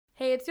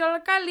Hey, it's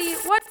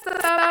Yolokali. What's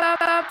up?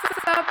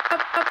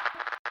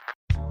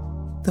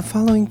 The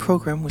following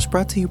program was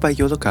brought to you by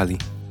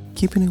Yolokali,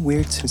 keeping it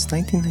weird since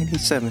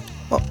 1997.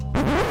 Oh,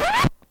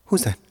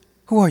 who's that?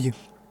 Who are you?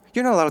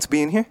 You're not allowed to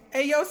be in here.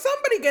 Hey, yo,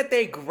 somebody get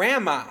their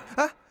grandma.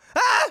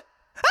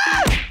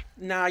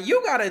 Nah,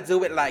 you gotta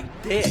do it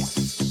like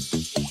this.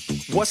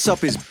 What's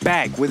Up is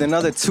back with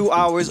another 2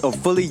 hours of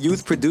fully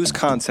youth-produced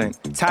content,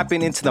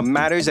 tapping into the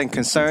matters and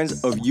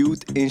concerns of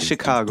youth in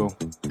Chicago.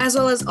 As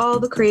well as all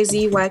the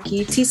crazy,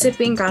 wacky,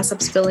 tea-sipping,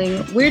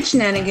 gossip-spilling, weird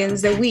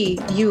shenanigans that we,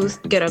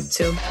 youth, get up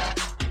to.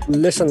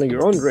 Listen at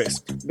your own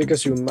risk,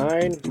 because your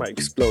mind might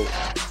explode.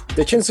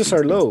 The chances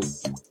are low,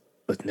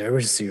 but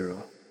never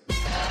zero.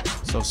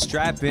 So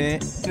strap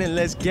in and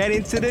let's get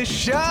into the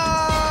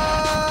show!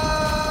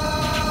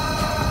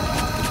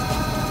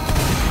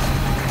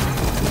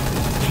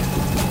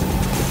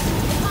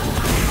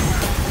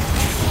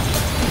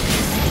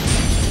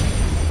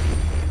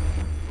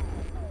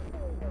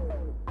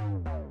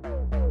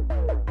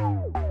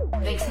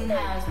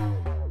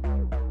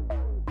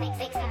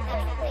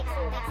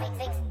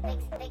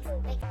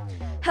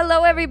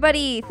 Hello,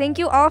 everybody. Thank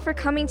you all for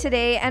coming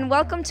today, and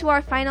welcome to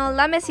our final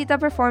La Mesita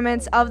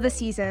performance of the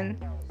season.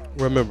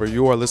 Remember,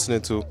 you are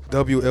listening to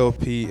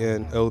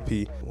WLPN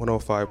LP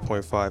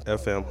 105.5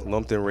 FM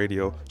Lumpton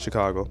Radio,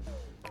 Chicago.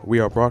 We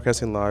are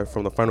broadcasting live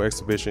from the final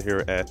exhibition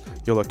here at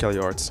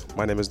Yolokali Arts.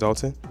 My name is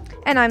Dalton.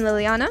 And I'm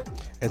Liliana.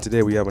 And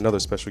today we have another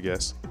special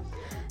guest.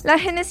 La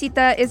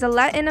Genecita is a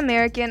Latin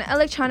American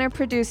electronic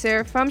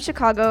producer from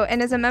Chicago and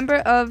is a member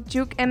of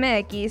Juke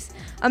MX,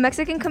 a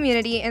Mexican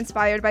community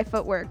inspired by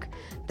footwork.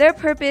 Their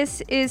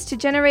purpose is to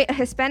generate a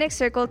Hispanic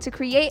circle to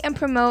create and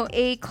promote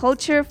a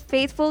culture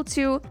faithful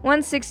to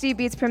 160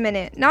 beats per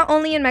minute, not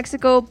only in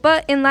Mexico,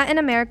 but in Latin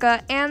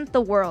America and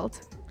the world.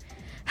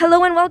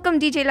 Hello and welcome,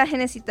 DJ La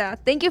Genecita.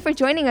 Thank you for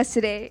joining us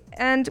today,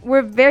 and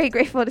we're very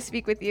grateful to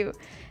speak with you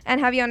and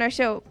have you on our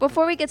show.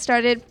 Before we get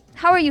started,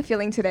 how are you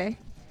feeling today?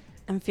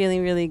 I'm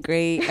feeling really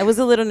great. I was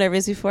a little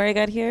nervous before I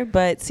got here,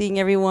 but seeing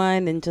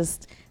everyone and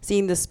just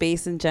seeing the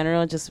space in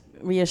general just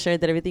reassured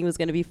that everything was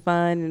going to be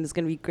fun and it's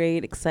going to be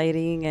great,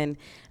 exciting, and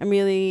I'm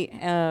really,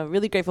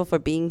 really grateful for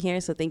being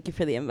here. So thank you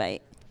for the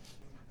invite.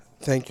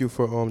 Thank you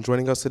for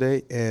joining us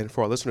today, and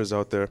for our listeners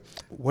out there,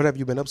 what have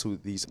you been up to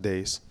these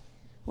days?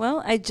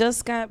 Well, I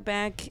just got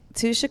back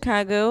to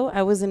Chicago.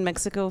 I was in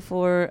Mexico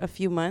for a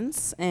few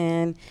months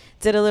and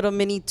did a little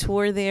mini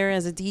tour there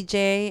as a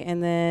DJ,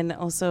 and then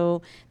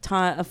also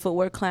taught a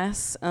footwork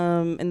class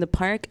in the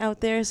park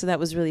out there. So that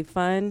was really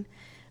fun.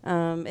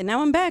 And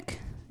now I'm back.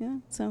 Yeah,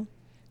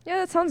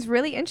 that sounds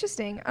really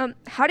interesting.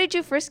 How did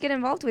you first get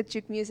involved with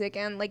juke music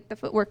and like the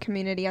footwork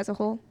community as a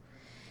whole?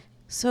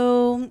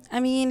 So, I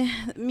mean,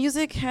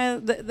 music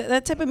has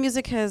that type of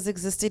music has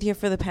existed here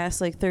for the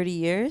past 30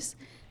 years.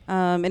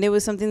 And it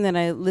was something that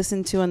I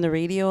listened to on the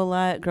radio a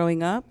lot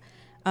growing up.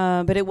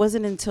 But it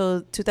wasn't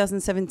until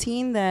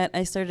 2017 that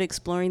I started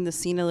exploring the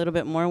scene a little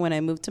bit more when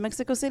I moved to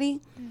Mexico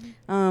City.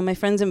 Mm-hmm. My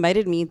friends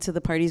invited me to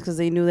the parties because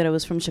they knew that I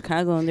was from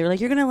Chicago, and they were like,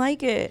 "You're going to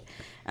like it."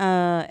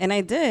 And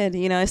I did.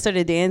 I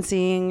started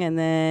dancing, and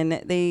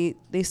then they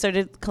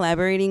started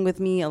collaborating with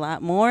me a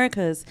lot more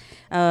because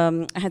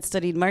I had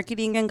studied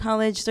marketing in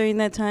college during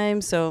that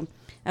time. So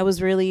I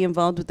was really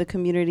involved with the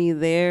community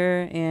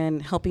there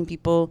and helping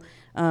people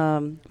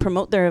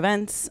promote their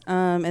events.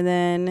 And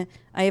then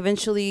I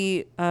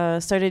eventually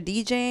started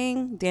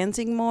DJing,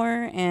 dancing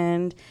more,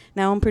 and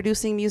now I'm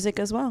producing music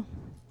as well.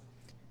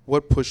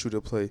 What pushed you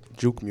to play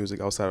juke music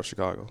outside of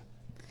Chicago?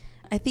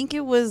 I think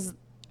it was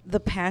the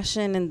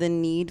passion and the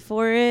need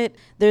for it.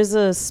 There's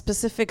a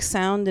specific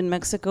sound in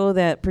Mexico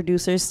that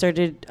producers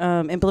started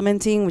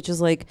implementing, which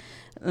is like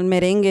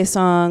merengue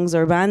songs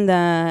or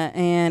banda,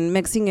 and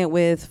mixing it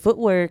with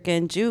footwork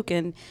and juke,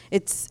 and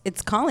it's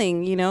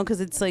calling,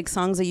 because it's like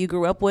songs that you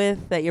grew up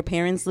with, that your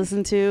parents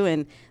listen to,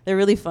 and they're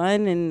really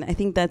fun. And I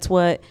think that's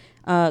what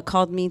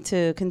called me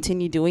to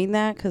continue doing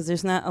that, because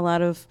there's not a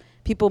lot of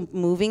people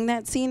moving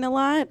that scene a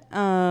lot.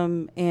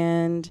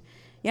 And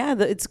yeah,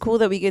 it's cool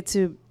that we get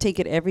to take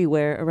it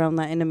everywhere around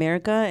Latin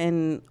America,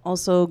 and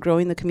also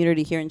growing the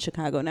community here in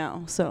Chicago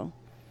now. So,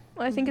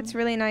 well, I think it's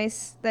really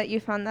nice that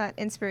you found that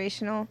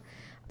inspirational.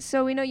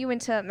 So we know you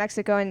went to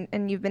Mexico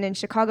and you've been in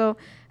Chicago.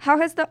 How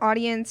has the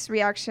audience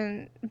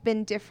reaction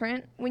been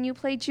different when you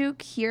play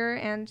juke here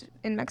and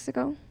in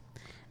Mexico?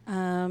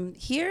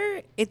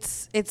 Here,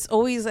 it's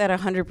always at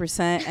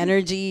 100%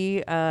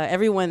 energy.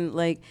 Everyone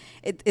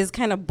it is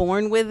kind of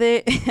born with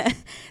it.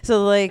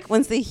 So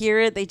once they hear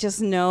it, they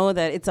just know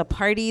that it's a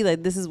party.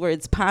 That this is where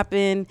it's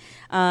popping.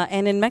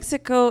 And in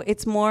Mexico,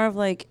 it's more of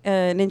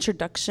an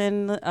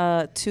introduction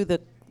to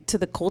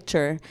the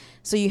culture.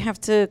 So you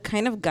have to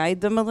kind of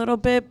guide them a little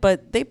bit,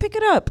 but they pick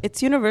it up.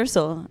 It's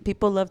universal.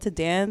 People love to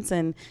dance,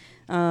 and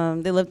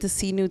they love to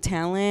see new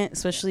talent,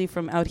 especially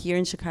from out here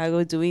in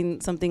Chicago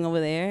doing something over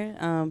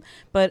there.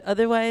 But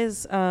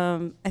otherwise,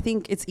 I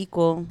think it's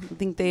equal. I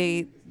think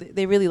they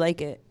really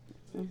like it.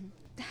 Mm-hmm.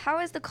 How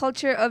has the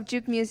culture of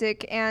juke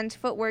music and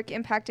footwork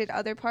impacted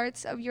other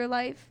parts of your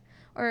life?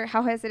 Or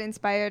how has it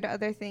inspired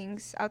other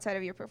things outside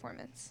of your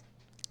performance?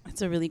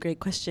 That's a really great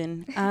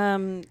question.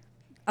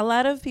 A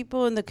lot of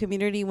people in the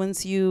community,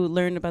 once you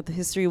learn about the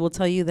history, will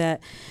tell you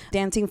that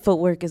dancing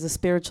footwork is a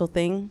spiritual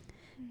thing.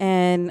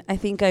 And I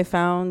think I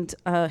found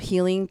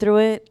healing through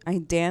it. I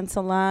dance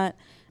a lot.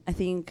 I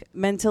think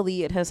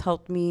mentally it has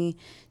helped me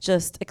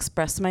just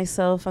express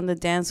myself on the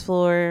dance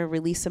floor,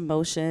 release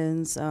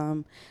emotions,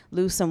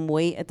 lose some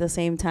weight at the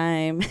same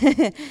time,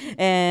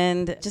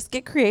 and just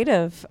get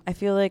creative. I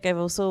feel like I've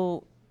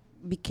also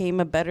became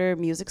a better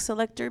music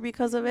selector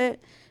because of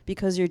it,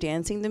 because you're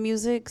dancing the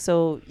music,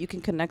 so you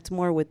can connect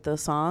more with the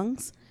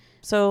songs.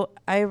 So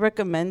I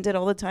recommend it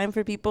all the time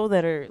for people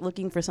that are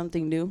looking for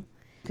something new,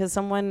 because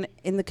someone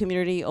in the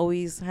community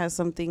always has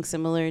something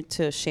similar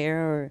to share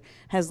or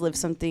has lived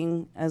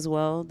something as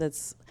well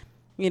that's,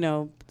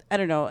 I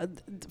don't know.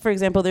 For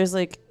example, there's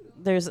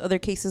other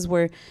cases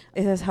where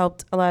it has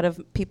helped a lot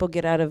of people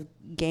get out of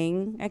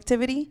gang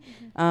activity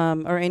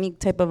or any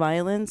type of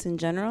violence in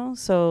general.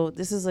 So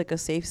this is like a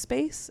safe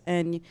space,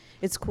 and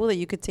it's cool that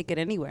you could take it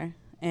anywhere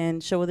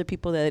and show other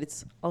people that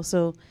it's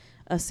also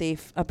a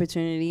safe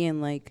opportunity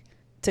and like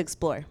to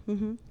explore.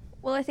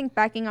 Well, I think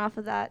backing off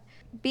of that,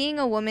 being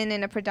a woman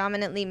in a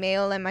predominantly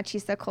male and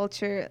machista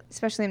culture,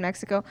 especially in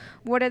Mexico,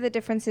 what are the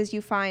differences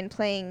you find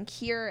playing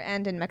here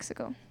and in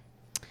Mexico?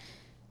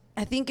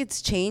 I think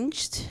it's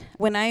changed.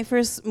 When I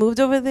first moved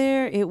over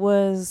there, it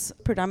was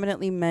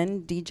predominantly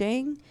men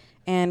DJing,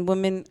 and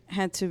women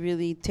had to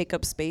really take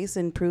up space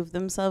and prove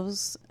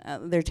themselves,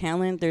 their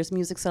talent, their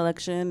music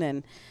selection,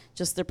 and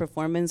just their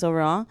performance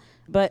overall.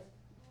 But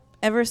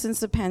ever since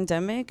the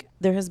pandemic,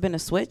 there has been a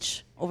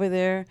switch over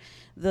there.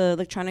 The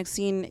electronic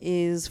scene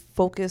is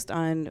focused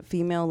on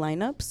female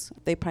lineups.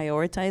 They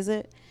prioritize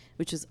it,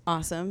 which is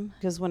awesome,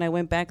 because when I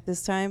went back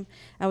this time,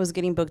 I was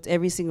getting booked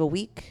every single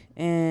week,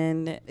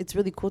 and it's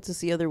really cool to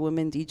see other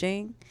women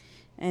DJing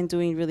and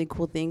doing really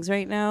cool things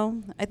right now.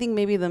 I think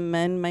maybe the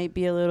men might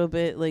be a little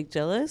bit like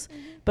jealous,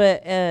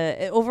 but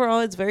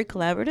overall it's very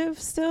collaborative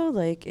still.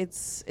 Like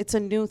it's a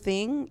new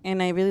thing,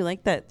 and I really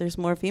like that there's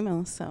more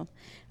females. So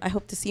I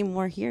hope to see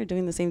more here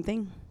doing the same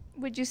thing.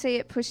 Would you say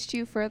it pushed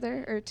you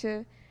further or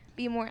to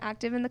be more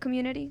active in the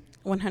community?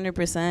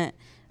 100%.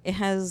 It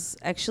has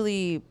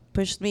actually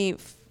pushed me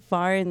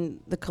far in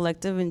the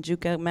collective in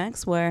Juke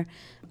MX, where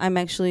I'm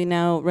actually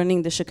now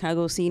running the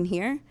Chicago scene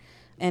here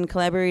and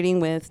collaborating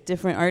with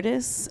different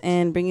artists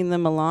and bringing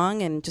them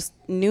along, and just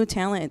new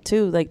talent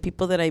too, like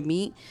people that I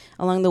meet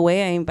along the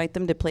way. I invite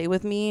them to play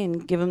with me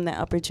and give them that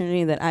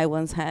opportunity that I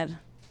once had.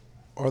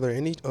 Are there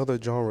any other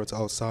genres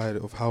outside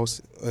of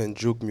house and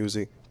juke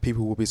music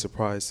people will be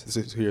surprised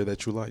to hear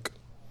that you like?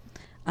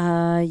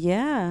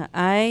 Yeah,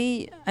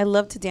 I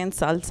love to dance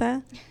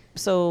salsa,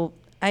 so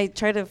I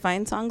try to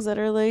find songs that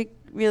are like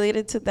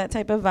related to that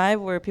type of vibe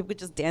where people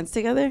just dance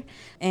together.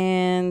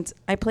 And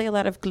I play a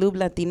lot of Club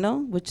Latino,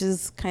 which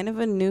is kind of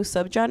a new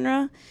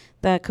subgenre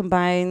that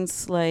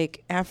combines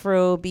like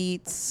Afro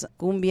beats,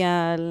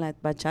 cumbia,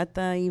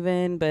 bachata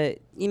even, but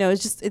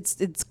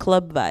it's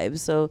club vibes.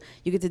 So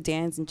you get to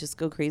dance and just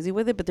go crazy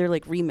with it, but they're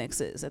like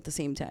remixes at the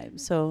same time.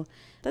 So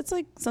that's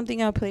like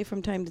something I'll play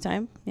from time to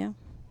time. Yeah.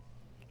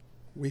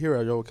 We here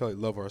at Yo Kelly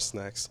love our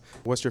snacks.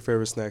 What's your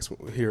favorite snacks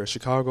here in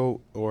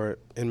Chicago or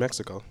in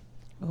Mexico?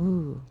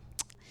 Ooh.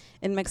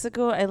 In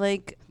Mexico, I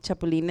like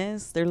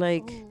chapulines. They're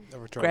like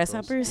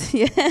grasshoppers. Those.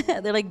 Yeah,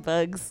 they're like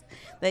bugs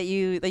that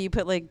you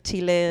put like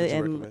chile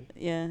and recommend?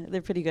 Yeah,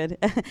 they're pretty good.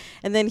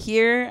 And then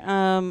here,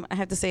 I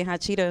have to say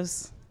hot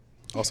Cheetos.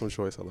 Awesome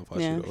choice. I love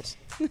hot Yeah. Cheetos.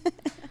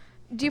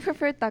 Do you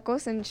prefer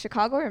tacos in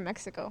Chicago or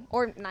Mexico?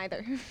 Or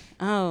neither?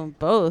 Oh,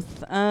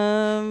 both.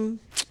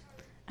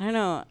 I don't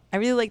know. I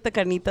really like the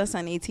carnitas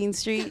on 18th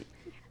Street.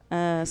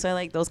 So I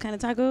like those kind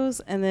of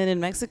tacos. And then in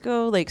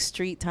Mexico, like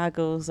street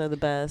tacos are the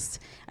best.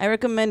 I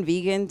recommend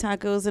vegan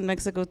tacos in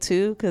Mexico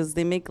too, because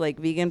they make like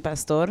vegan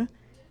pastor,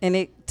 and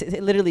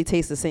it literally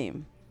tastes the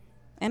same.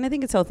 And I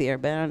think it's healthier,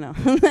 but I don't know.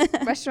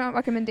 Restaurant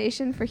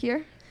recommendation for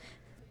here?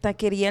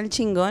 Taqueria El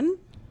Chingon.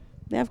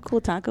 They have cool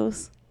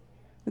tacos.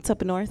 It's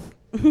up north.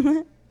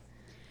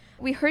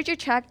 We heard your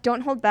track,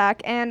 Don't Hold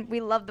Back, and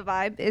we love the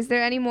vibe. Is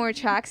there any more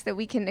tracks that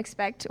we can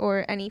expect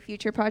or any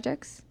future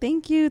projects?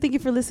 Thank you. Thank you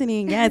for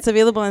listening. Yeah, it's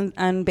available on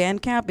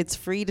Bandcamp. It's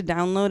free to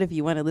download if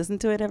you want to listen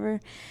to it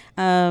ever.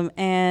 I'm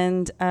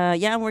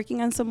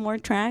working on some more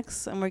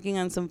tracks. I'm working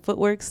on some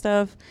footwork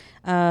stuff.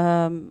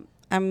 I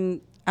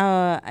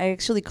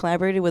actually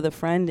collaborated with a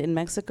friend in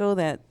Mexico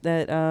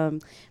that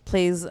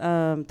plays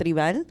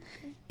tribal.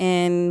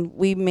 And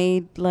we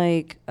made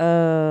like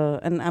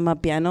an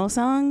amapiano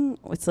song.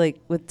 It's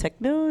like with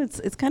techno.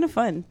 It's kind of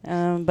fun.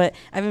 But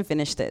I haven't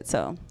finished it,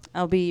 so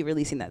I'll be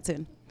releasing that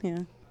soon.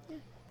 Yeah.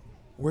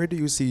 Where do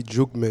you see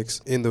Juke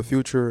Mix in the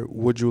future?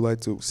 Would you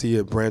like to see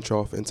it branch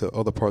off into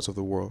other parts of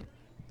the world?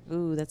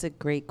 Ooh, that's a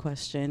great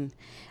question.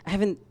 I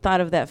haven't thought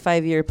of that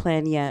 5-year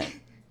plan yet.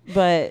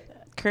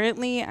 But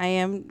currently I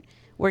am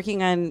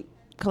working on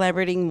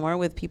collaborating more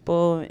with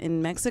people in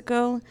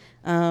Mexico,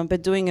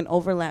 but doing an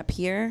overlap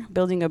here,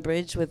 building a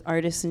bridge with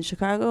artists in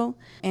Chicago.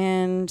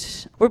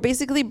 And we're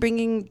basically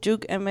bringing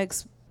Juke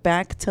MX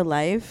back to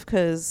life,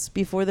 because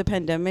before the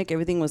pandemic,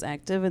 everything was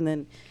active and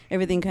then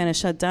everything kind of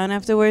shut down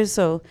afterwards.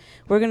 So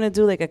we're going to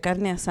do like a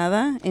carne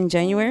asada in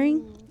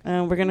January.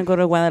 We're going to go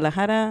to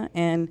Guadalajara,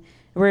 and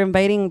we're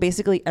inviting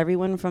basically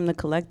everyone from the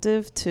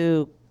collective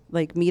to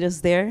like meet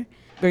us there.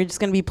 We're just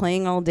going to be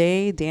playing all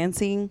day,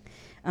 dancing,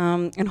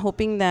 and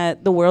hoping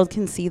that the world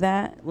can see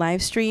that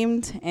live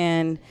streamed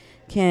and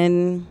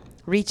can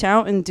reach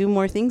out and do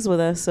more things with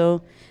us.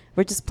 So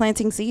we're just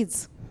planting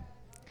seeds.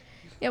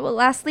 Yeah, well,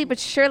 lastly, but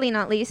surely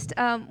not least,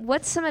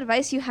 what's some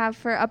advice you have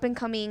for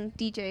up-and-coming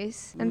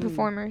DJs and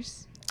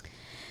performers?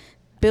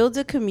 Build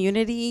a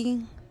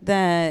community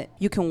that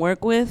you can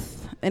work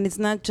with, and it's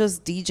not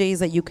just DJs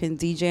that you can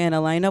DJ in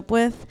a lineup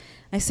with.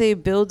 I say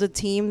build a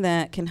team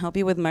that can help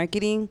you with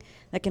marketing,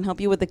 that can help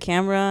you with the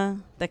camera,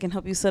 that can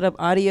help you set up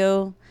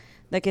audio,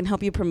 that can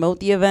help you promote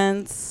the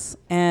events,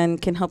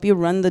 and can help you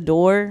run the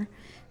door,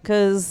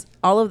 because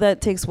all of that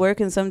takes work,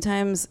 and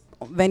sometimes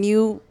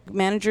venue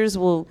managers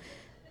will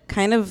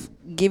kind of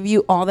give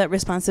you all that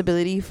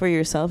responsibility for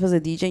yourself as a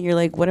DJ, and you're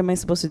like, what am I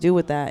supposed to do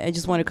with that? I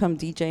just want to come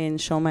DJ and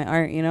show my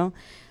art, you know?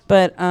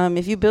 But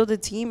if you build a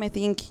team, I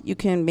think you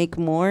can make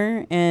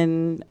more,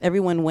 and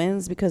everyone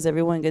wins because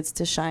everyone gets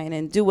to shine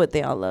and do what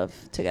they all love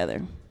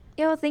together.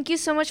 Yeah, well, thank you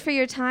so much for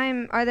your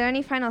time. Are there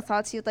any final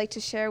thoughts you'd like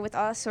to share with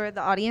us or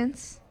the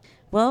audience?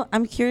 Well,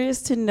 I'm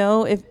curious to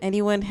know if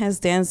anyone has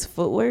dance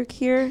footwork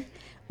here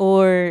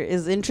or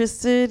is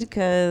interested,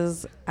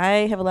 because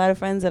I have a lot of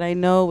friends that I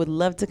know would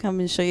love to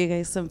come and show you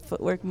guys some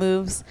footwork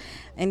moves.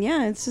 And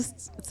yeah, it's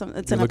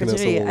an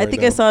opportunity. I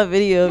think I saw a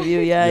video of you.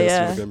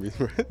 Yeah.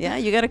 Yeah,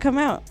 you got to come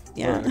out.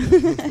 Yeah.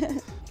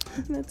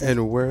 Right.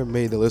 And where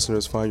may the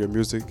listeners find your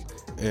music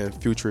and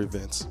future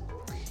events?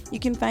 You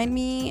can find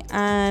me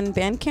on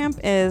Bandcamp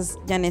as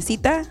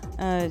Janesita,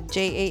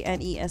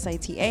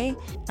 Janesita.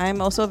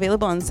 I'm also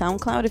available on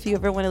SoundCloud if you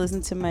ever want to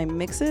listen to my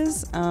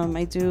mixes.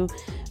 I do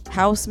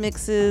house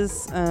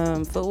mixes,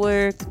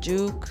 footwork,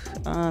 juke,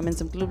 and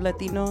some Club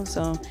Latino.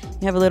 So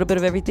you have a little bit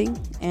of everything,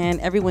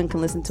 and everyone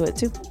can listen to it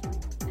too.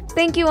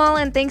 Thank you all,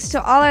 and thanks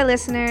to all our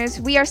listeners.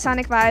 We are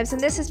Sonic Vibes,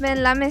 and this has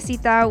been La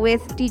Mesita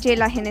with DJ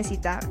La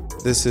Genesita.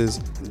 This is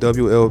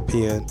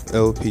WLPN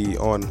LP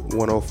on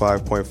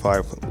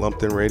 105.5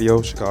 Lumpton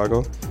Radio,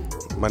 Chicago.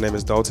 My name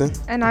is Dalton.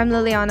 And I'm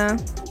Liliana.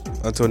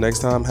 Until next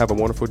time, have a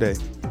wonderful day.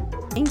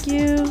 Thank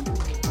you.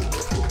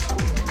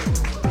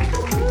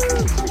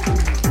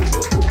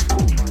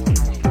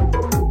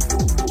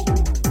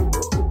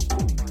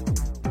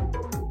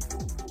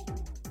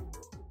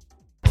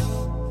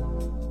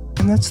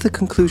 And that's the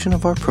conclusion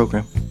of our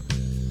program.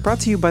 Brought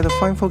to you by the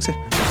fine folks at...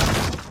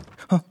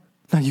 Oh,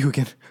 not you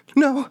again.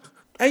 No!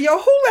 Hey, yo,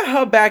 who let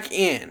her back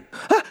in?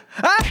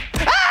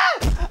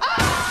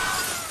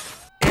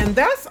 And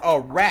that's a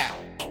wrap.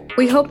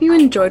 We hope you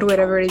enjoyed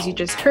whatever it is you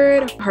just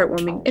heard,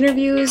 heartwarming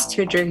interviews,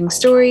 tear-jerking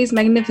stories,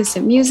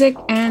 magnificent music,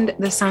 and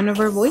the sound of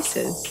our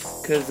voices.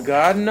 Because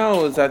God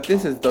knows that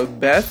this is the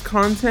best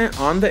content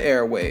on the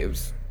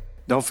airwaves.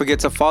 Don't forget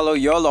to follow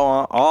YOLO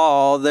on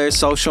all their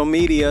social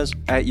medias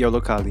at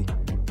YOLO Cali.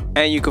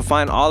 And you can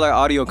find all our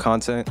audio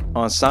content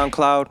on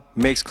SoundCloud,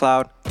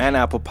 Mixcloud, and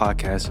Apple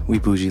Podcasts. We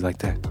bougie like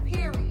that.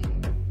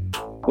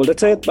 Well,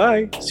 that's it.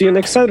 Bye. See you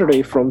next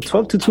Saturday from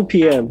 12 to 2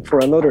 p.m. for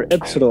another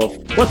episode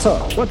of What's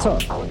Up? What's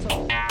Up? What's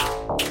Up?